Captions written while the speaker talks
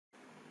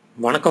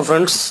வணக்கம்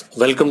friends,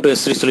 welcome to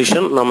S3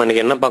 solution. நம்ம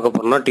இன்னைக்கு என்ன பார்க்க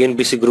போறோம்னா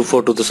TNPSC Group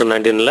 4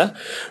 2019ல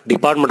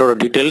டிபார்ட்மெண்ட்டோட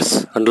details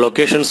and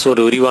locations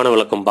ஒரு விரிவான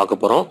விளக்கம்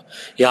பார்க்க போறோம்.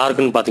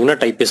 யாருக்குன்னு பார்த்தீங்கன்னா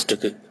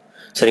டைபிஸ்ட்டுக்கு.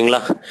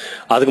 சரிங்களா?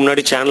 அதுக்கு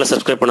முன்னாடி சேனலை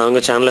சப்ஸ்கிரைப்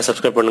பண்ணாங்க, சேனலை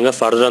சப்ஸ்கிரைப் பண்ணுங்க.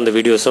 ஃபர்தராக அந்த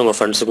வீடியோஸை உங்கள்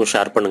ஃப்ரெண்ட்ஸுக்கும்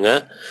ஷேர் பண்ணுங்க.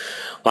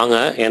 வாங்க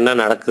என்ன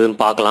நடக்குதுன்னு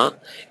பார்க்கலாம்.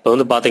 இப்போ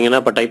வந்து பார்த்தீங்கன்னா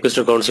இப்போ டைபிஸ்ட்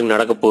கவுன்சிலிங்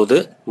நடக்க போகுது.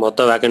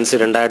 மொத்த வேகன்சி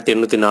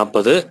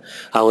 2840.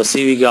 அவங்க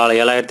சிவிக்கு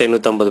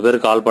 7550 பேர்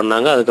கால்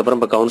பண்ணாங்க. அதுக்கப்புறம்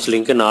இப்போ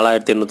கவுன்சிலிங்க்கு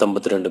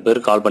 4852 பேர்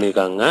கால்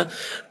பண்ணியிருக்காங்க.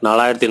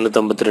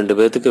 4852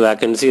 பேர்த்துக்கு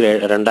வேகன்சி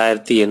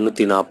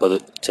 2840.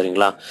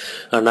 சரிங்களா?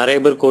 நிறைய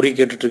பேர் கோரி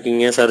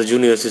கேட்டுட்ருக்கீங்க, சார்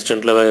ஜூனியர்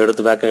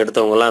அசிஸ்டண்ட்டில்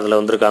எடுத்தவங்கலாம் அதில்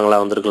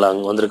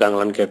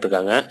வந்திருக்காங்களான்னு கேட்டிருக்கீங்க.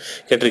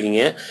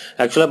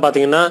 ஆக்சுவலாக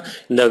பார்த்தீங்கன்னா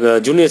இந்த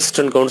ஜூனியர்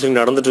அசிஸ்டன்ட் கவுன்சிலிங்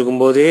நடந்துட்டு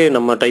இருக்கும்போதே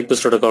நம்ம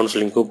டைபிஸ்டோட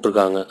கவுன்சிலிங்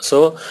கூப்பிட்டுருக்காங்க. ஸோ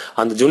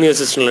அந்த ஜூனியர்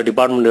அசிஸ்டன்ட்ல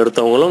டிபார்ட்மெண்ட்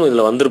எடுத்தவங்களும்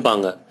இதில்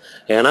வந்திருப்பாங்க.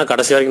 ஏன்னா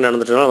கடைசி வரைக்கும்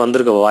நடந்துட்டனால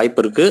வந்திருக்க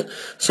வாய்ப்பு இருக்கு.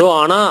 ஸோ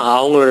ஆனால்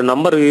அவங்களோட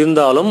நம்பர்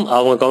இருந்தாலும்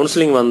அவங்க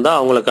கவுன்சிலிங் வந்தால்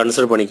அவங்கள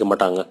கன்சிடர் பண்ணிக்க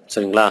மாட்டாங்க.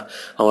 சரிங்களா?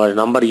 அவங்களோட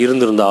நம்பர்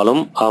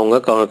இருந்திருந்தாலும்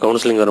அவங்க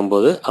கவுன்சிலிங்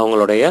வரும்போது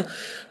அவங்களோட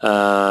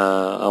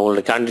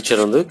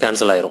கேண்டிடேச்சர் வந்து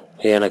கேன்சல் ஆயிரும்.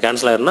 ஏன்னா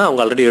கேன்சல் ஆயிரும்னா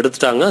அவங்க ஆல்ரெடி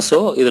எடுத்துட்டாங்க. ஸோ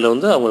இதில்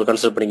வந்து அவங்க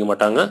கன்சிடர் பண்ணிக்க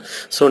மாட்டாங்க.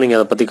 ஸோ நீங்கள்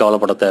அதை பற்றி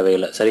கவலைப்பட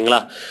தேவையில்லை. சரிங்களா?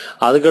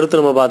 அதுக்கடுத்து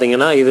நம்ம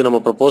பார்த்தீங்கன்னா இது நம்ம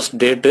ப்ரப்போஸ்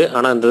டேட்டு.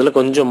 ஆனால் இந்த இதில்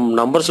கொஞ்சம்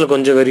நம்பர்ஸில்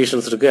கொஞ்சம்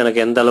வேரியேஷன்ஸ் இருக்குது.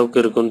 எனக்கு எந்த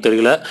அளவுக்கு இருக்குன்னு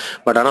தெரியல.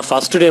 பட் ஆனால்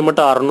ஃபர்ஸ்ட் டே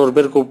மட்டும் 600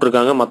 பேர்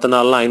கூப்பிட்டுருக்காங்க. மற்ற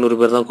நாள்லாம் 500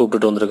 பேர் தான்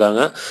கூப்பிட்டுட்டு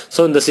வந்திருக்காங்க.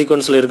 ஸோ இந்த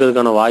சீக்வன்ஸில்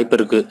இருக்கிறதுக்கான வாய்ப்பு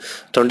இருக்குது.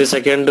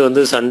 22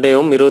 வந்து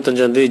சண்டேவும்,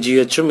 25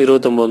 GHும்,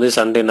 29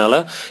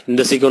 சண்டேனால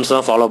இந்த சீக்வன்ஸ்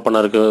தான் ஃபாலோ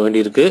பண்ண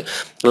வேண்டியிருக்கு.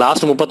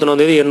 லாஸ்ட்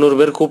 31 800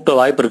 பேர் கூப்பிட்ட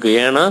வாய்ப்பு இருக்குது.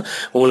 ஏன்னா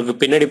உங்களுக்கு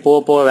பின்னாடி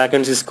போக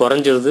வேகன்சிஸ்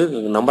குறைஞ்சிருது.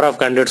 நம்பர் ஆஃப்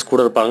கேண்டிடேட்ஸ்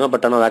கூட இருப்பாங்க.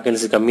 பட் ஆனால்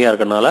வேகன்சி கம்மியாக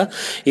இருக்கனால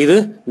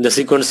இந்த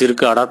சீக்வன்ஸ்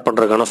இருக்குது. அடாப்ட்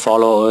பண்ணுறதுக்கான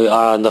ஃபாலோ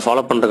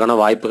பண்ணுறதுக்கான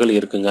வாய்ப்புகள்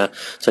இருக்குங்க.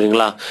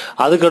 சரிங்களா?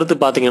 அதுக்கடுத்து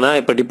பார்த்தீங்கன்னா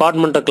இப்போ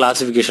டிபார்ட்மெண்ட்டை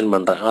கிளாசிஃபிகேஷன்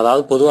பண்ணுறேன்.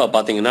 அதாவது பொதுவாக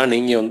பார்த்தீங்கன்னா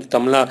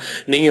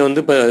நீங்கள்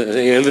வந்து இப்போ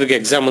எழுதிருக்க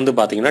எக்ஸாம் வந்து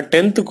பார்த்தீங்கன்னா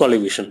 10th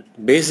குவாலிஃபிகேஷன்.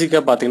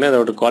 பேசிக்காக பார்த்தீங்கன்னா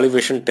இதோட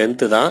குவாலிஃபிகேஷன்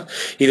 10th தான்.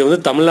 இது வந்து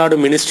தமிழ்நாடு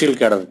மினிஸ்ட்ரியல்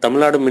கேடர்.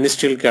 Tamil Nadu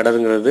ministerial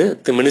கேடருங்கிறது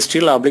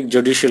ministerial oblique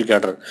judicial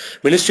கேடர்.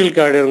 மினிஸ்ட்ரியல்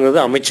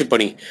கேடருங்கிறது அமைச்சு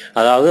பணி.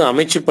 அதாவது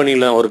அமைச்சு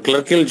பணியில் ஒரு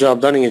கிளர்க்கியல்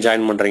ஜாப் தான் நீங்கள்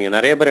ஜாயின் பண்ணுறீங்க.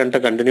 நிறைய பேர் என்கிட்ட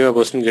கண்டினியூவாக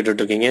கொஸ்டின்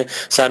கேட்டுட்டு இருக்கீங்க.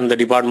 சார் இந்த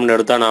டிபார்ட்மெண்ட்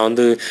எடுத்தால் நான்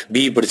வந்து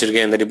பிஇ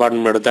படிச்சிருக்கேன், இந்த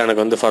டிபார்ட்மெண்ட் எடுத்தால்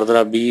எனக்கு வந்து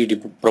ஃபர்தராக பிஇ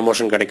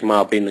ப்ரொமோஷன் கிடைக்குமா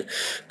அப்படின்னு.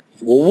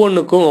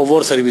 ஒவ்வொன்றுக்கும்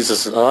ஒவ்வொரு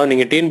சர்வீசஸ். அதாவது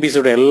நீங்கள்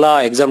டிஎன்பிசியோட எல்லா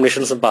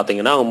எக்ஸாமினேஷன்ஸும்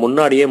பார்த்தீங்கன்னா அவங்க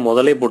முன்னாடியே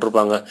முதலே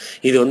போட்டிருப்பாங்க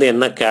இது வந்து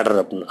என்ன கேடர்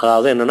அப்படின்னு.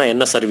 அதாவது என்னன்னா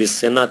என்ன சர்வீஸ்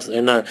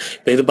என்ன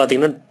இப்போ இது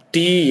பார்த்தீங்கன்னா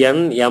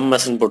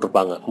TNMSன்னு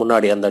போட்டிருப்பாங்க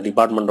முன்னாடி. அந்த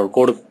டிபார்ட்மெண்டோட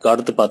கோடுக்கு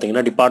அடுத்து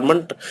பார்த்தீங்கன்னா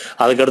டிபார்ட்மெண்ட்,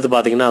 அதுக்கடுத்து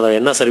பார்த்தீங்கன்னா அதை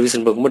என்ன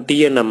சர்வீஸ்ன்னு பார்க்கும்போது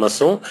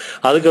TNMSும்,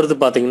 அதுக்கடுத்து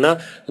பார்த்தீங்கன்னா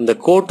இந்த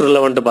கோட்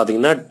ரிலவெண்ட்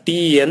பார்த்தீங்கன்னா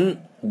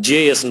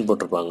TNJSன்னு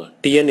போட்டிருப்பாங்க.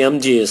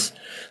 TNMJS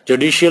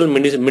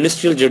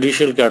மினிஸ்ட்ரியல்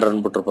ஜுடிஷியல்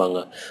கேடர்னு போட்டிருப்பாங்க.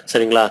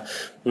 சரிங்களா?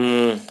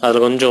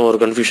 அதில் கொஞ்சம் ஒரு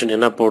கன்ஃபியூஷன்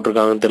என்ன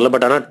போட்டிருக்காங்கன்னு தெரியல.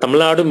 பட் ஆனால்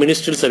தமிழ்நாடு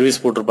மினிஸ்ட்ரியல்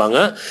சர்வீஸ் போட்டிருப்பாங்க.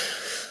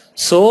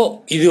 ஸோ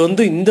இது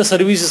வந்து இந்த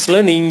சர்வீசஸில்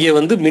நீங்கள்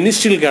வந்து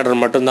மினிஸ்ட்ரியல் கேடர்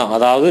மட்டும்தான்.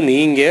 அதாவது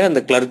நீங்கள் அந்த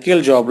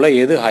கிளர்க்கியல் ஜாபில்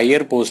எது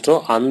ஹையர் போஸ்ட்டோ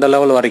அந்த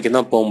லெவல் வரைக்கும்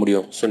தான் போக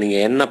முடியும். ஸோ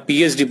நீங்கள் என்ன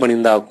PhD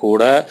பண்ணியிருந்தா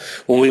கூட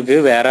உங்களுக்கு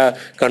வேற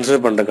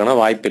கன்சிடர் பண்ணுறதுக்கான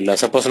வாய்ப்பு இல்லை.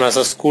 சப்போஸ் நான்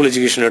ஸ்கூல்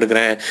எஜுகேஷன்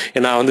எடுக்கிறேன்,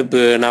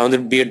 நான் வந்து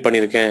பிஎட்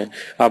பண்ணியிருக்கேன்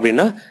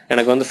அப்படின்னா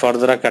எனக்கு வந்து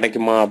ஃபர்தராக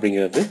கிடைக்குமா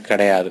அப்படிங்கிறது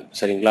கிடையாது.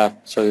 சரிங்களா?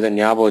 ஸோ இதை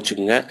ஞாபகம்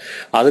வச்சுக்கோங்க.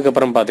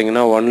 அதுக்கப்புறம்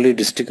பார்த்தீங்கன்னா ஒன்லி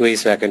டிஸ்ட்ரிக்ட்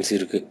வைஸ் வேகன்சி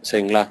இருக்குது.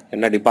 சரிங்களா?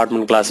 என்ன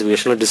டிபார்ட்மெண்ட்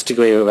கிளாசிஃபிகேஷனில்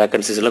டிஸ்ட்ரிக்ட் வைஸ்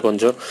வேகன்சிஸில்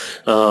கொஞ்சம்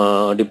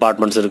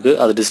டிபார்ட்மெண்ட்ஸ் இருக்குது.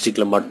 அது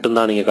டிஸ்ட்ரிக்டில்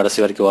மட்டும்தான் நீங்கள் கடைசி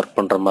வரைக்கும் ஒர்க்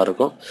பண்ணுற மாதிரி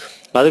இருக்கும்.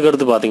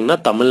 அதுக்கடுத்து பார்த்தீங்கன்னா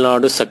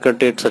தமிழ்நாடு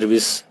செக்ரட்டரியேட்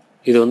சர்வீஸ்.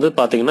 இது வந்து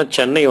பார்த்தீங்கன்னா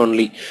சென்னை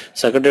ஒன்லி.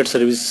 செக்ரட்டரியேட்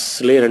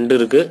சர்வீஸ்லேயே 2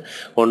 இருக்குது.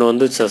 ஒன்று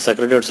வந்து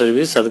செக்ரட்டரியேட்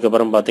சர்வீஸ்,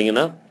 அதுக்கப்புறம்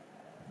பார்த்தீங்கன்னா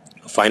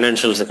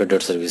ஃபைனான்ஷியல்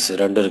செக்ரட்டரியேட் சர்வீஸ்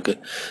 2 இருக்குது.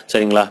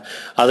 சரிங்களா?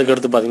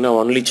 அதுக்கடுத்து பார்த்தீங்கன்னா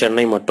ஒன்லி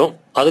சென்னை மட்டும்.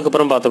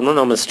 அதுக்கப்புறம் பார்த்தோம்னா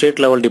நம்ம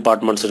ஸ்டேட் லெவல்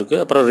டிபார்ட்மெண்ட்ஸ்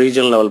இருக்குது. அப்புறம்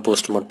ரீஜனல் லெவல்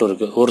போஸ்ட் மட்டும்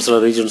இருக்குது. ஒரு சில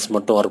ரீஜன்ஸ்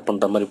மட்டும் ஒர்க்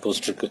பண்ணுற மாதிரி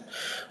போஸ்ட் இருக்குது.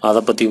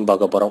 அதை பற்றியும்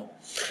பார்க்க போகிறோம்.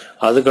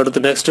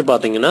 அதுக்கடுத்து நெக்ஸ்ட்டு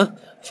பார்த்தீங்கன்னா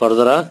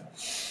ஃபர்தராக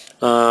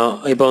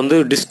இப்போ வந்து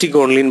டிஸ்ட்ரிக்ட்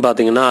ஒன்லின்னு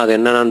பார்த்தீங்கன்னா அது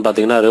என்னென்னு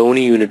பார்த்தீங்கன்னா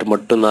ரெவன்யூ யூனிட்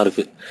மட்டும்தான்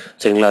இருக்குது.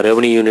 சரிங்களா?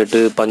 Revenue unit,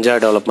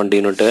 panchayat development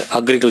unit,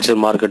 agriculture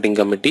marketing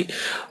committee,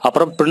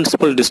 அப்புறம்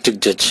பிரின்சிபல்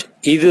டிஸ்ட்ரிக்ட் ஜட்ஜ்.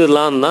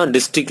 இதெல்லாம் தான்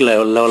டிஸ்ட்ரிக்ட்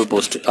லெவல்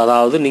போஸ்ட்.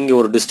 அதாவது நீங்கள்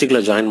ஒரு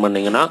டிஸ்ட்ரிக்டில் ஜாயின்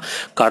பண்ணிங்கன்னா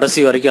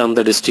கடைசி வரைக்கும்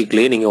அந்த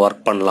டிஸ்ட்ரிக்ட்லேயே நீங்கள்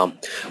ஒர்க் பண்ணலாம்.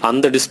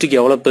 அந்த டிஸ்ட்ரிக்ட்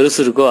எவ்வளோ பெருசு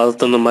இருக்கோ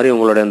அதுக்கு தகுந்த மாதிரி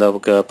உங்களுடைய அந்த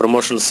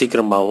ப்ரமோஷன்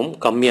சீக்கிரமாகவும்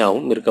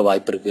கம்மியாகவும் இருக்க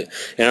வாய்ப்பு இருக்குது.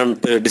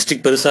 ஏன்னா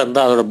டிஸ்ட்ரிக்ட் பெருசாக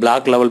இருந்தால் அதோட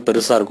பிளாக் லெவல்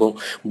பெருசாக இருக்கும்.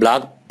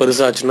 பிளாக்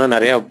பெருசாச்சுன்னா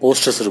நிறையா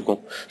போஸ்டர்ஸ் இருக்கும்.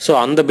 ஸோ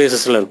அந்த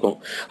பேசிஸில் இருக்கும்.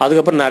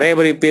 அதுக்கப்புறம் நிறைய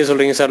பேர் இப்பயே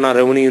சொல்கிறீங்க, சார் நான்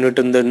ரெவன்யூ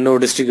யூனிட் இந்த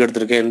இன்னொரு டிஸ்ட்ரிக்ட்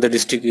எடுத்திருக்கேன், இந்த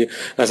டிஸ்ட்ரிக்ட்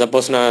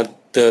சப்போஸ் நான்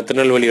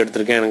திருநெல்வேலி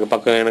எடுத்திருக்கேன்,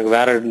 எனக்கு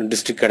வேறு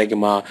டிஸ்ட்ரிக்ட்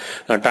கிடைக்குமா,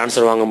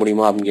 ட்ரான்ஸ்ஃபர் வாங்க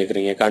முடியுமா அப்படின்னு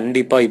கேட்குறீங்க.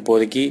 கண்டிப்பாக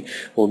இப்போதைக்கு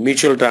ஒரு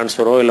மியூச்சுவல்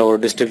ட்ரான்ஸ்ஃபரோ இல்லை ஒரு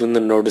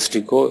டிஸ்ட்ரிக்ட்லேருந்து இன்னொரு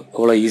டிஸ்ட்ரிக்டோ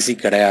அவ்வளோ ஈஸி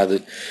கிடையாது.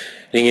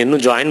 நீங்கள்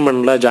இன்னும் ஜாயின்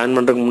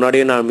பண்ணுறதுக்கு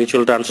முன்னாடியே நான்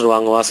மியூச்சுவல் ட்ரான்ஸ்ஃபர்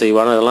வாங்குவா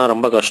செய்வானு அதெல்லாம்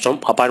ரொம்ப கஷ்டம்.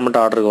 அப்பாயின்மெண்ட்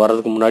ஆர்டருக்கு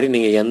வரதுக்கு முன்னாடி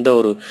நீங்கள் எந்த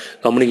ஒரு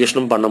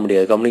கம்யூனிகேஷன் பண்ண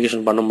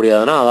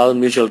முடியாதுன்னா அதாவது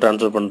மியூச்சுவல்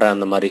ட்ரான்ஸ்ஃபர் பண்ணுறேன்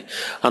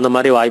அந்த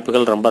மாதிரி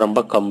வாய்ப்புகள் ரொம்ப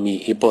ரொம்ப கம்மி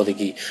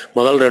இப்போதைக்கு.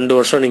 முதல் 2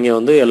 வருஷம் நீங்கள்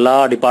வந்து எல்லா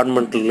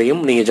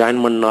டிபார்ட்மெண்ட்லேயும் நீங்கள்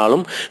ஜாயின்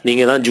பண்ணாலும்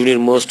நீங்கள் தான்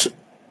ஜூனியர் மோஸ்ட்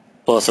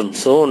பர்சன்.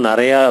 ஸோ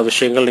நிறையா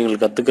விஷயங்கள்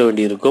நீங்கள் கற்றுக்க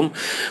வேண்டியிருக்கும்.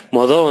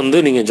 வந்து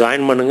நீங்கள்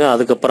ஜாயின் பண்ணுங்கள்,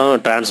 அதுக்கப்புறம்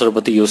ட்ரான்ஸ்ஃபர்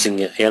பற்றி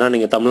யோசிங்க. ஏன்னா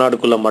நீங்கள்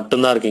தமிழ்நாடுக்குள்ளே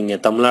மட்டும்தான் இருக்கீங்க.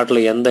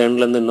 தமிழ்நாட்டில் எந்த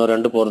எண்ட்லேருந்து இன்னொரு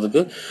எண்டு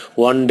போகிறதுக்கு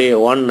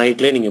ஒன்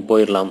நைட்லேயே நீங்கள்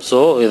போயிடலாம். ஸோ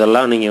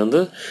இதெல்லாம் நீங்கள்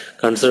வந்து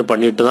கன்சிடர்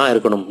பண்ணிட்டு தான்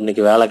இருக்கணும்.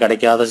 இன்றைக்கி வேலை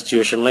கிடைக்காத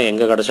சுச்சுவேஷனில்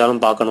எங்கே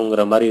கிடைச்சாலும்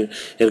பார்க்கணுங்கிற மாதிரி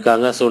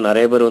இருக்காங்க. ஸோ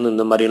நிறைய பேர் வந்து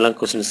இந்த மாதிரிலாம்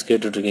கொஸ்டின்ஸ்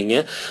கேட்டுட்ருக்கீங்க.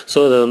 ஸோ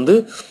இதை வந்து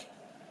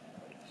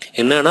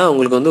என்னன்னா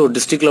உங்களுக்கு வந்து ஒரு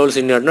டிஸ்ட்ரிக்ட் லெவல்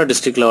சீனியர்னா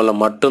டிஸ்ட்ரிக்ட்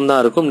லெவலில்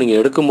மட்டும்தான் இருக்கும். நீங்கள்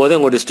எடுக்கும்போதே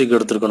உங்கள் டிஸ்ட்ரிக்ட்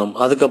எடுத்துருக்கணும்.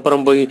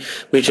 அதுக்கப்புறம் போய்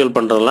மியூச்சுவல்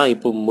பண்ணுறதுலாம்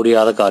இப்போ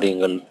முடியாத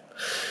காரியங்கள்.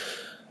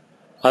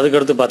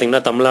 அதுக்கடுத்து பார்த்தீங்கன்னா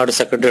தமிழ்நாடு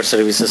செக்ரட்டரியேட்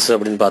சர்வீசஸ்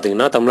அப்படின்னு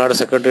பார்த்தீங்கன்னா தமிழ்நாடு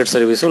செக்ரட்டரியேட்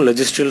சர்வீஸும்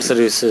லெஜிஸ்லேட்டிவ்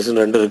சர்வீசஸ்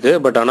 2 இருக்குது.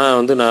 பட் ஆனால்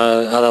வந்து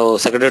நான் அதை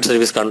செக்ரட்டரியேட்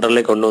சர்வீஸ்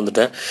கண்ட்ரோலே கொண்டு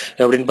வந்துட்டேன்.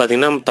 எப்படின்னு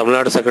பார்த்தீங்கன்னா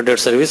தமிழ்நாடு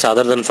செக்ரட்டரியேட் சர்வீஸ்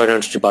அதர் தென்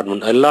ஃபைனான்ஸ்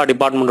டிபார்ட்மெண்ட், எல்லா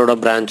டிபார்ட்மெண்ட்டோட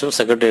பிரான்ச்சும்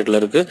செக்ரட்டரியேட்டில்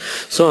இருக்குது.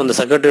 ஸோ அந்த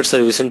செக்ரட்டரியேட்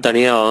சர்வீஸ்ன்னு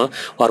தனியாக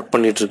ஒர்க்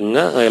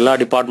பண்ணிகிட்ருக்குங்க. எல்லா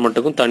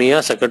டிபார்ட்மெண்ட்டுக்கும்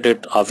தனியாக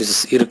செக்ரட்டரியேட்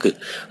ஆஃபீஸஸ் இருக்குது.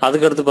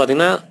 அதுக்கடுத்து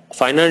பார்த்தீங்கன்னா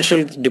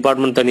ஃபைனான்ஷியல்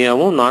டிபார்ட்மெண்ட்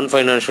தனியாகவும் நான்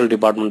ஃபைனான்ஷியல்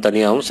டிபார்ட்மெண்ட்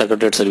தனியாகவும்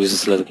செக்ரட்டரியேட்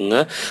சர்வீசஸில் இருக்குங்க.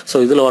 ஸோ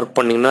இதில் ஒர்க்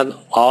பண்ணிங்கன்னா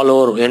ஆல்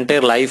ஓவர்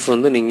என்டையர் லைஃப்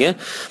வந்து நீங்கள்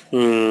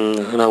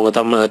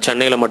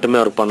சென்னையில் மட்டுமே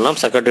ஒர்க் பண்ணலாம்,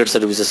 செக்ரட்டரியேட்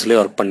சர்வீசஸ்லேயே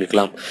ஒர்க்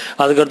பண்ணிக்கலாம்.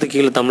 அதுக்கடுத்து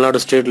கீழே தமிழ்நாடு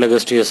ஸ்டேட்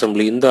லெஜிஸ்லேட்டிவ்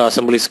அசம்பிளி, இந்த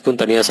அசம்பிளிஸ்க்கும்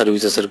தனியாக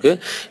சர்வீசஸ் இருக்குது.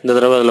 இந்த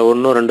தடவை அதில்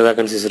 1-2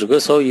 வேகன்சிஸ்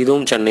இருக்குது. ஸோ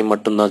இதுவும் சென்னை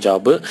மட்டும்தான்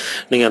ஜாபு.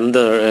 நீங்கள் அந்த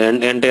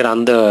என்டையர்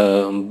அந்த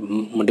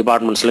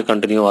டிபார்ட்மெண்ட்ஸில்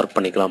கண்டினியூ ஒர்க்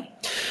பண்ணிக்கலாம்.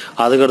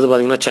 அதுக்கடுத்து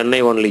பார்த்தீங்கன்னா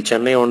சென்னை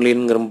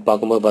ஒன்லிங்கிற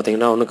பார்க்கும்போது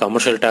பார்த்தீங்கன்னா ஒன்று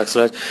கமர்ஷியல்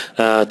டேக்ஸில்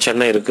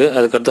சென்னை இருக்குது.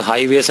 அதுக்கடுத்து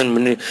highways and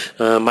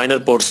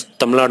minor ports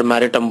Tamil Nadu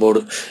maritime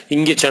board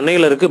இங்கே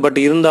சென்னையில் இருக்குது.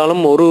 பட்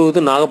இருந்தாலும் ஒரு இது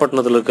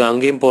நாகப்பட்டினத்தில் இருக்குது,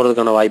 அங்கேயும்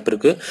போகிறதுக்கான வாய்ப்பு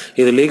இருக்குது.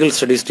 இது லீகல்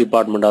ஸ்டடீஸ்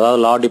டிபார்ட்மெண்ட், அதாவது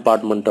லா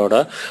டிபார்ட்மெண்ட்டோட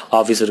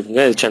ஆஃபீஸ்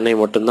இருக்குங்க. இது சென்னை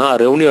மட்டும்தான்.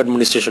 ரெவன்யூ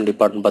அட்மினிஸ்ட்ரேஷன்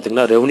டிபார்ட்மெண்ட்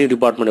பார்த்தீங்கன்னா ரெவன்யூ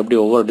டிபார்ட்மெண்ட் எப்படி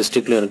ஒவ்வொரு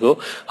டிஸ்ட்ரிக்ட்லையும் இருக்கோ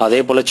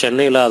அதே போல்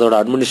சென்னையில் அதோட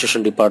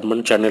அட்மினிஸ்ட்ரேஷன்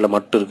டிபார்ட்மெண்ட் சென்னையில்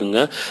மட்டும் இருக்குங்க.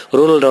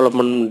 ரூரல்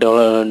டெவலப்மெண்ட்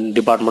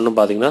டிபார்ட்மெண்ட்னு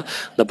பார்த்தீங்கன்னா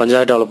இந்த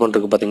பஞ்சாயத்து டெவலப்மெண்ட்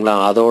இருக்குது பார்த்தீங்களா,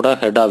 அதோட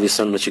ஹெட்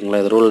ஆஃபீஸ்ன்னு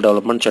வச்சுக்கோங்களேன். இது ரூரல்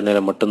டெவலப்மெண்ட்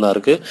சென்னையில் மட்டும்தான்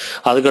இருக்குது.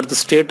 அதுக்கடுத்து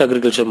ஸ்டேட்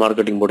அக்ரிகல்ச்சர்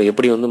மார்க்கெட்டிங் போர்டு,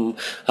 எப்படி வந்து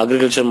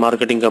அக்ரிகல்ச்சர்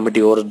மார்க்கெட்டிங்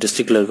கமிட்டி ஒரு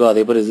டிஸ்ட்ரிக்டில் இருக்கோ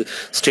அதே மாதிரி இது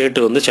ஸ்டேட்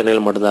வந்து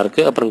சென்னையில் மட்டும்தான்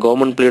இருக்குது. அப்புறம்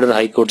கவர்மெண்ட் ப்ளீடர்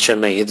ஹைகோர்ட்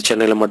சென்னை, இது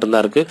சென்னையில்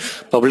மட்டும்தான் இருக்குது.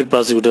 பப்ளிக்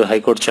ப்ராசிக்யூட்டர்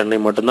ஹைகோர்ட் சென்னை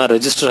மட்டும்தான்.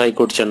 ரெஜிஸ்டர்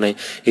ஹைகோர்ட் சென்னை,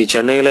 இது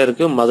சென்னையில்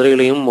இருக்குது.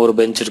 மதுரையிலையும் ஒரு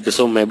பெஞ்ச் இருக்குது.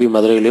 ஸோ மேபி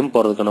மதுரையிலையும்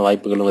போகிறதுக்கான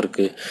வாய்ப்புகளும்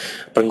இருக்குது.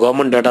 அப்புறம்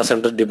கவர்மெண்ட் டேட்டா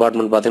சென்டர்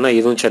டிபார்ட்மெண்ட் பார்த்தீங்கன்னா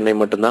இதுவும் சென்னை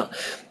மட்டும்தான்.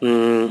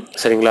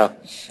 சரிங்களா,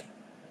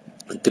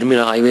 திரும்பி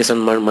நான் ஹைவேஸ்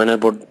அண்ட்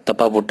மைனர் போர்ட்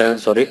தப்பாக போட்டேன்,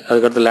 சாரி.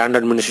 அதுக்கடுத்து லேண்ட்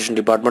அட்மினிஸ்ட்ரேஷன்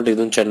டிபார்ட்மெண்ட்,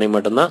 இதுவும் சென்னை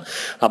மட்டும்தான்.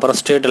 அப்புறம்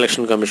ஸ்டேட்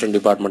எலெக்ஷன் கமிஷன்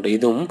டிபார்ட்மெண்ட்,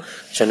 இதுவும்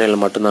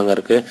சென்னையில் மட்டும்தாங்க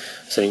இருக்குது.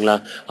 சரிங்களா,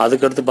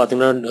 அதுக்கடுத்து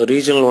பார்த்தீங்கன்னா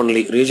ரீஜனல்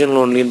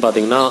ஒன்லின்னு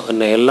பார்த்தீங்கன்னா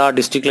எல்லா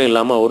டிஸ்ட்ரிக்ட்லையும்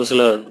இல்லாமல் ஒரு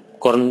சில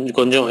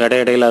கொஞ்சம்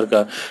இடையில இருக்க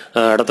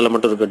இடத்துல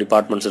மட்டும் இருக்க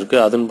டிபார்ட்மெண்ட்ஸ்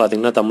இருக்குது. அதுன்னு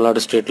பார்த்தீங்கன்னா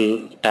Tamil Nadu state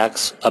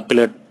tax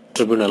appellate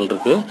tribunal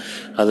இருக்குது.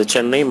 அது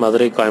சென்னை,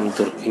 மதுரை,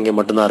 கோயம்புத்தூர் இங்கே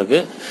மட்டும்தான்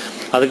இருக்குது.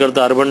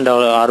 அதுக்கடுத்து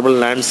urban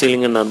land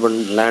ceiling and urban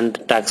land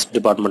tax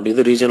department,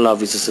 இது ரீஜனல்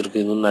ஆஃபீஸஸ்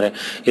இருக்குது.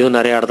 இதுவும்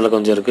நிறைய இடத்துல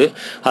கொஞ்சம் இருக்குது.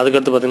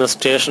 அதுக்கடுத்து பார்த்தீங்கன்னா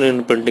ஸ்டேஷனரி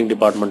அண்ட் பிரிண்டிங்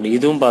டிபார்ட்மெண்ட்,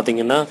 இதுவும்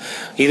பார்த்தீங்கன்னா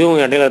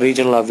இதுவும் இடையில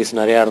ரீஜனல் ஆஃபீஸ்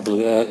நிறைய இடத்துல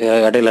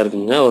இடையில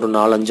இருக்குங்க. ஒரு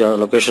 4-5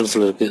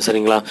 லொக்கேஷன்ஸில் இருக்குது.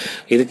 சரிங்களா,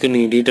 இதுக்கு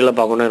நீங்கள் டீட்டெயிலாக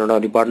பார்க்கணும்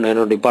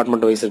என்னோட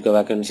டிபார்ட்மெண்ட் வைஸ் இருக்க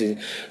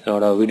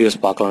வேகன்சியோட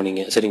வீடியோஸ் பார்க்கலாம்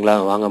நீங்கள். சரிங்களா,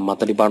 வாங்க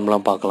மற்ற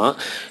டிபார்ட்மெண்ட்லாம் பார்க்கலாம்.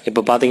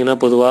 இப்போ பார்த்தீங்கன்னா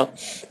பொதுவாக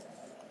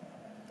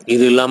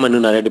இது இல்லாமல்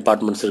இன்னும் நிறைய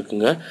டிபார்ட்மெண்ட்ஸ்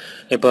இருக்குங்க.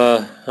 இப்போ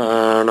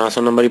நான்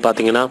சொன்ன மாதிரி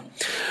பார்த்தீங்கன்னா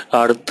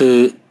அடுத்து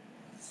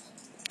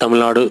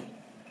தமிழ்நாடு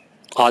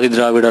ஆதி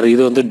திராவிடர்,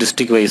 இது வந்து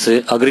டிஸ்ட்ரிக்ட் வைஸு.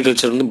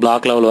 அக்ரிகல்ச்சர் வந்து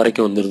பிளாக் லெவல்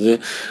வரைக்கும் வந்துடுது.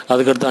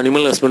 அதுக்கடுத்து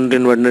அனிமல் ஹஸ்பண்ட்ரி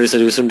அண்ட் வெட்டனரி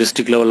சர்வீஸும்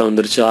டிஸ்ட்ரிக்ட் லெவலில்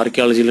வந்துருச்சு.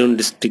 ஆர்கியாலஜிலும்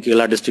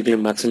எல்லா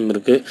டிஸ்ட்ரிக்ட்லையும் மேக்ஸிமம்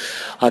இருக்குது.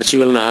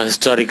 ஆர்ச்சிவல்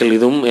ஹிஸ்டாரிக்கல்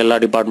இதுவும் எல்லா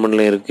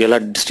டிபார்ட்மெண்ட்லையும் இருக்குது, எல்லா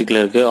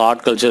டிஸ்ட்ரிக்ட்லையும் இருக்குது.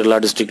 ஆர்ட் கல்ச்சர் எல்லா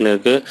டிஸ்ட்ரிக்ட்லையும்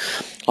இருக்குது.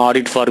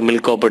 ஆடிட் ஃபார்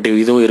மில்க் கோஆபரேட்டிவ்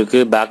இதுவும்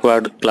இருக்குது.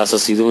 பேக்வேர்டு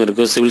கிளாஸஸ் இதுவும்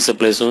இருக்குது. சிவில்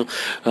சப்ளைஸும்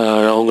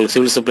உங்களுக்கு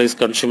சிவில் சப்ளைஸ்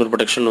கன்சியூமர்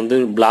ப்ரொடெக்ஷன் வந்து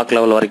பிளாக்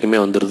லெவல் வரைக்குமே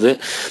வந்துடுது.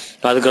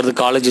 அதுக்கடுத்து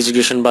காலேஜ்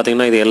எஜுகேஷன்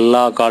பார்த்தீங்கன்னா இது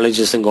எல்லா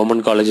காலேஜஸும்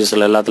கவர்மெண்ட்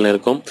காலேஜஸில் எல்லாத்துலையும்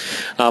இருக்கும்.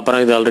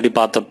 அப்புறம் இது ஆல்ரெடி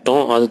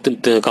பார்த்துட்டோம்.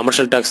 அது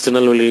கமர்ஷியல் டேக்ஸ்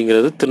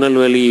திருநெல்வேலிங்கிறது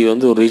திருநெல்வேலி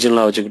வந்து ஒரு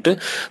ரீஜனலாக வச்சுக்கிட்டு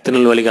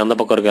திருநெல்வேலிக்கு அந்த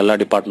பக்கம் இருக்க எல்லா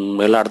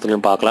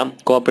இடத்துலையும் பார்க்கலாம்.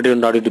 கோஆபரேட்டிவ்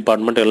அண்ட் ஆடிட்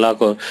டிபார்ட்மெண்ட் எல்லா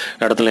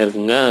இடத்துலையும்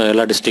இருக்குங்க,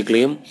 எல்லா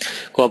டிஸ்ட்ரிக்ட்லையும்.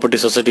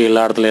 கோஆபரேட்டிவ் சொசைட்டி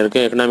எல்லா இடத்துலையும்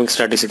இருக்குது. எக்கனாமிக்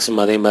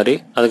ஸ்டாட்டிஸ்டிக்ஸும் அதே மாதிரி.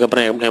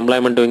 அதுக்கப்புறம்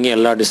எம்ப்ளாய்மெண்ட் விங்கு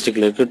எல்லா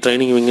டிஸ்ட்ரிக்ட்லையும் இருக்குது.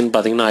 ட்ரைனிங் விங்குன்னு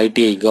பார்த்தீங்கன்னா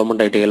ஐடிஐ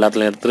கவர்மெண்ட் ஐடிஐ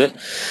எல்லாத்துலையும் இருக்குது.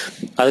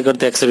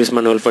 அதுக்கடுத்து எக்ஸ்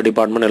சர்வீஸ்மேன் வெல்ஃபேர்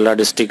டிபார்ட்மெண்ட் எல்லா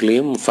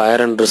டிஸ்ட்ரிக்ட்லையும்.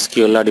 ஃபயர் அண்ட்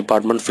ரெஸ்கியூ எல்லா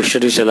டிபார்ட்மெண்ட்.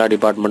 ஃபிஷரிஸ் எல்லா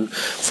டிபார்ட்மெண்ட்.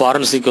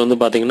 ஃபாரன்சிக் வந்து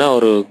பார்த்தீங்கன்னா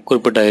ஒரு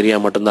குறிப்பிட்ட ஏரியா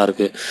மட்டும்தான்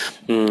இருக்குது.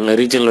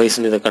 ரீஜனல்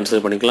வைஸ்னு இதை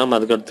கன்சிடர் பண்ணிக்கலாம்.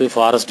 அதுக்கடுத்து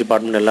ஃபாரஸ்ட்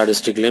டிபார்ட்மெண்ட் எல்லா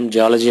டிஸ்ட்ரிக்ட்லையும்.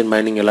 ஜியாலஜி அண்ட்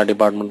மைனிங் எல்லா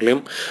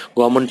டிபார்ட்மெண்ட்லையும்.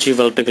 Government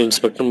chief electrical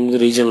inspector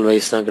regional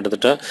wise தான்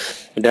கிட்டத்தட்ட.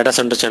 டேட்டா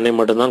சென்டர் சென்னை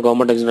மட்டும்தான்.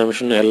 கவர்மெண்ட்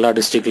எக்ஸாமினேஷன் எல்லா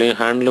டிஸ்ட்ரிக்ட்லையும்.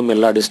 ஹேண்ட்லூம்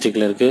எல்லா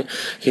டிஸ்ட்ரிக்ட்லையும் இருக்குது.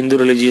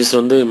 ஹிந்து ரிலீஜியஸ்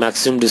வந்து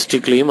மேக்ஸிமம்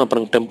டிஸ்ட்ரிக்ட்லையும்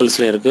அப்புறம்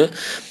டெம்பிள்ஸ்லையும் இருக்குது.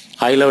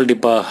 ஹை லெவல்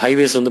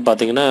ஹைவேஸ் வந்து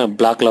பார்த்தீங்கன்னா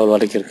பிளாக் லெவல்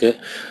வரைக்கும் இருக்குது.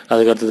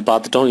 அதுக்கடுத்தது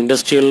பார்த்துட்டோம்.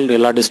 இண்டஸ்ட்ரியல்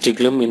எல்லா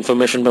டிஸ்ட்ரிக்ட்லையும்,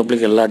 இன்ஃபர்மேஷன்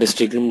பப்ளிக் எல்லா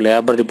டிஸ்ட்ரிக்ட்லையும்,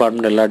 லேபர்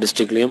டிபார்ட்மெண்ட் எல்லா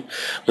டிஸ்ட்ரிக்ட்லையும்,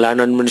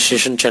 லேண்ட்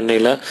அட்மினிஸ்ட்ரேஷன்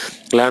சென்னையில்,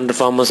 லேண்ட்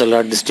ரிஃபார்மர்ஸ் எல்லா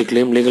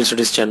டிஸ்ட்ரிக்ட்லையும், legal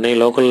studies Chennai,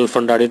 local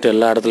fund audit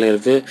எல்லா இடத்துலையும்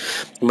இருக்குது.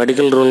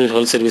 மெடிக்கல் ரூரல்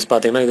ஹெல்த் சர்வீஸ்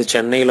பார்த்தீங்கன்னா இது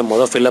சென்னையில்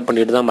ஃபில்அப்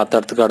பண்ணிட்டு தான் மற்ற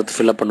இடத்துக்கு அடுத்து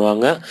ஃபில்அப்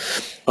பண்ணுவாங்க.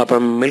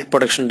 அப்புறம் மில்க்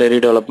ப்ரொடக்ஷன் டெய்ரி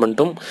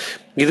டெவலப்மெண்ட்டும்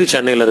இது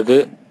சென்னையில் இருக்குது.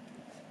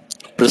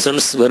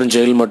 ப்ரிசன்ஸ் வெறும்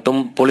ஜெயில் மட்டும்.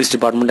 போலீஸ்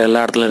டிபார்ட்மெண்ட் எல்லா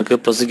இடத்துலையும்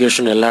இருக்குது.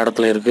 ப்ரொசிக்யூஷன் எல்லா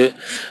இடத்துலையும் இருக்குது,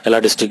 எல்லா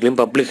டிஸ்ட்ரிக்ட்லையும்.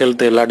 பப்ளிக்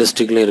ஹெல்த் எல்லா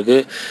டிஸ்ட்ரிக்ட்லையும்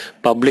இருக்குது.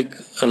 பப்ளிக்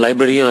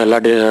லைப்ரரியும் எல்லா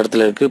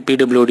இடத்துல இருக்குது.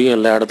 பிடபிள்யூடியும்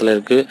எல்லா இடத்துல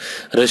இருக்குது.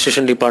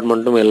 ரெஜிஸ்ட்ரேஷன்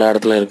டிபார்ட்மெண்ட்டும் எல்லா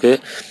இடத்துலையும் இருக்குது.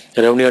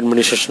 ரெவன்யூ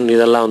அட்மினிஸ்ட்ரேஷன்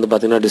இதெல்லாம் வந்து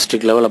பார்த்திங்கன்னா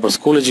டிஸ்ட்ரிக்ட் லெவல். அப்புறம்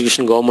ஸ்கூல்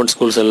எஜுகேஷன் கவர்மெண்ட்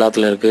ஸ்கூல்ஸ்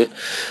எல்லாத்துலையும் இருக்குது.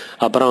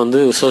 அப்புறம் வந்து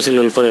சோசியல்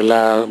வெல்ஃபேர்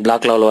எல்லா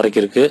பிளாக் லெவல்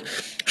வரைக்கும் இருக்குது.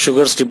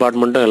 சுகர்ஸ்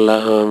டிபார்ட்மெண்ட்டும்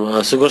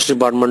சுகர்ஸ்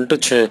டிபார்ட்மெண்ட்டு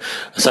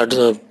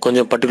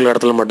கொஞ்சம் பர்டிகுலர்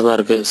இடத்துல மட்டும்தான்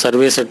இருக்குது.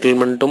 சர்வே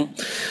செட்டில்மெண்ட்டும்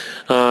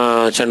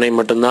சென்னை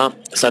மட்டும்தான்.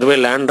 சர்வே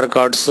லேண்ட்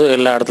ரெக்கார்ட்ஸு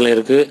எல்லா இடத்துலையும்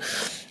இருக்குது.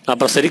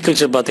 அப்புறம்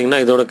செரிகல்ச்சர் பார்த்திங்கன்னா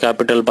இதோட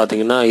கேபிட்டல்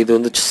பார்த்திங்கன்னா இது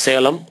வந்து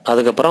சேலம்.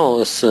 அதுக்கப்புறம்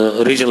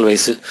ரீஜனல்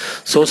வைஸு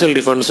சோசியல்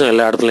டிஃபென்ஸும்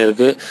எல்லா இடத்துலையும்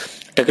இருக்குது.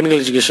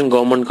 Technical education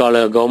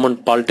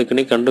government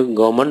polytechnic and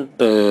government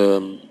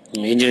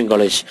engineering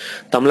college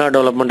Tamil Nadu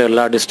development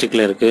எல்லா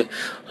டிஸ்ட்ரிக்ட்லையும் இருக்குது.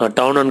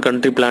 டவுன் அண்ட்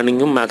கண்ட்ரி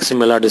பிளானிங்கும்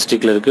மேக்ஸிமம் எல்லா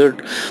டிஸ்ட்ரிக்டில் இருக்குது.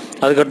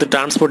 அதுக்கடுத்து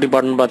டிரான்ஸ்போர்ட்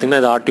டிபார்ட்மெண்ட்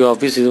பார்த்திங்கன்னா இது ஆர்டிஓ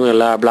ஆஃபீஸ், இதுவும்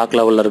எல்லா பிளாக்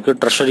லெவலில் இருக்குது.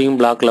 ட்ரெஷரியும்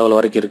பிளாக் லெவல்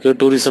வரைக்கும் இருக்குது.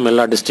 டூரிசம்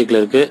எல்லா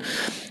டிஸ்ட்ரிக்டில் இருக்குது.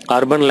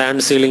 Urban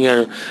land ceiling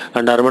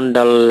and urban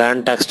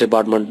land tax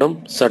டிபார்ட்மெண்ட்டும்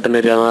certain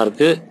area தான்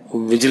இருக்குது.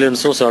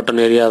 விஜிலன்ஸும்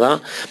சர்டன் ஏரியா தான்.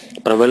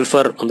 அப்புறம்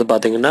வெல்ஃபேர் வந்து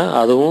பார்த்திங்கன்னா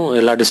அதுவும்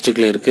எல்லா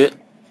டிஸ்ட்ரிக்ட்லையும் இருக்குது.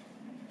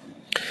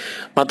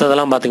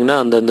 மற்றதெல்லாம் பார்த்தீங்கன்னா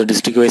அந்தந்த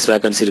டிஸ்ட்ரிக்ட் வைஸ்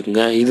வேகன்சி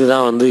இருக்குங்க.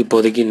 இதுதான் வந்து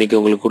இப்போதைக்கு இன்றைக்கி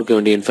உங்களுக்கு கொடுக்க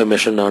வேண்டிய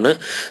இன்ஃபர்மேஷன் நான்.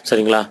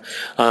 சரிங்களா?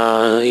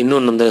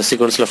 இன்னும் அந்த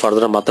சீக்வன்ஸில்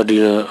ஃபர்தராக மற்ற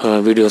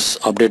வீடியோஸ்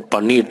அப்டேட்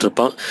பண்ணிகிட்டு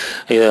இருப்பேன்.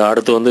 இதை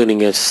அடுத்து வந்து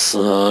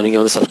நீங்கள்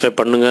வந்து சப்ஸ்கிரைப்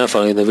பண்ணுங்கள்,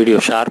 இந்த வீடியோ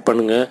ஷேர்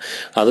பண்ணுங்கள்.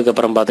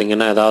 அதுக்கப்புறம்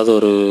பார்த்தீங்கன்னா ஏதாவது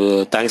ஒரு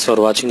தேங்க்ஸ்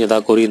ஃபார் வாட்சிங்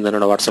ஏதாவது கூறி இந்த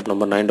என்னோட வாட்ஸ்அப்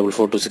நம்பர்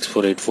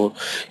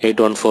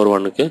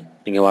 944264848141க்கு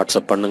நீங்கள்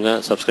வாட்ஸ்அப்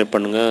பண்ணுங்கள், சப்ஸ்கிரைப்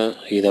பண்ணுங்கள்.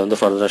 இதை வந்து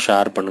ஃபர்தராக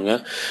ஷேர்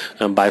பண்ணுங்கள்.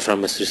 Bye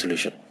from mystery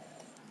solution.